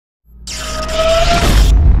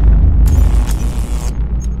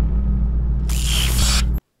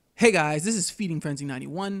Hey guys, this is Feeding Frenzy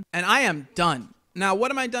 91, and I am done. Now,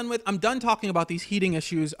 what am I done with? I'm done talking about these heating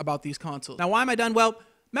issues about these consoles. Now, why am I done? Well,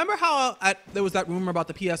 remember how there was that rumor about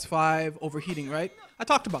the PS5 overheating, right? I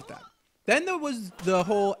talked about that. Then there was the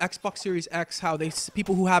whole Xbox Series X, how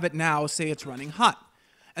people who have it now say it's running hot.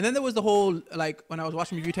 And then there was the whole, like, when I was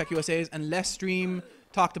watching Review Tech USA's and Les Stream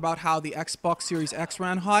talked about how the Xbox Series X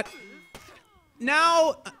ran hot.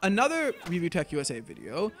 Now, another Review Tech USA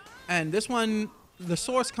video, and this one, the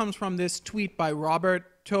source comes from this tweet by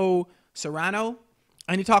Roberto Serrano,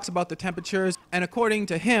 and he talks about the temperatures, and according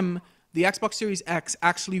to him, the Xbox Series X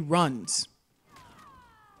actually runs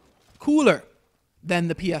cooler than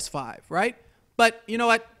the PS5, right? But you know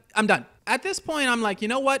what? I'm done. At this point, I'm like, you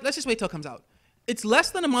know what? Let's just wait till it comes out. It's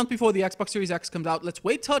less than a month before the Xbox Series X comes out. Let's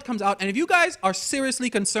wait till it comes out. And if you guys are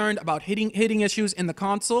seriously concerned about hitting issues in the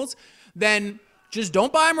consoles, then just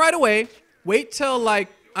don't buy them right away. Wait till, like,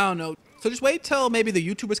 I don't know. So just wait till maybe the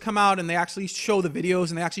YouTubers come out and they actually show the videos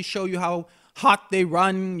and they actually show you how hot they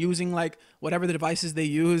run using, like, whatever the devices they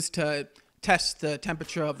use to test the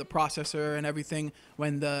temperature of the processor and everything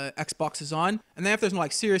when the Xbox is on. And then if there's no,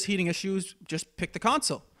 like, serious heating issues, just pick the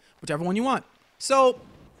console, whichever one you want. So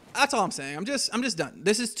that's all I'm saying. I'm just done.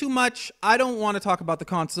 This is too much. I don't want to talk about the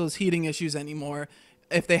console's heating issues anymore,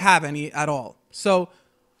 if they have any at all. So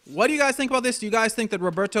what do you guys think about this? Do you guys think that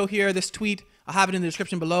Roberto here, this tweet, I'll have it in the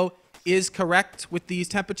description below, is correct with these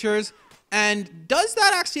temperatures? And does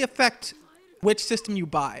that actually affect which system you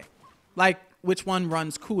buy? Like, which one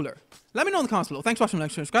runs cooler? Let me know in the comments below. Thanks for watching, like,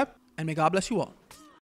 subscribe, and may God bless you all.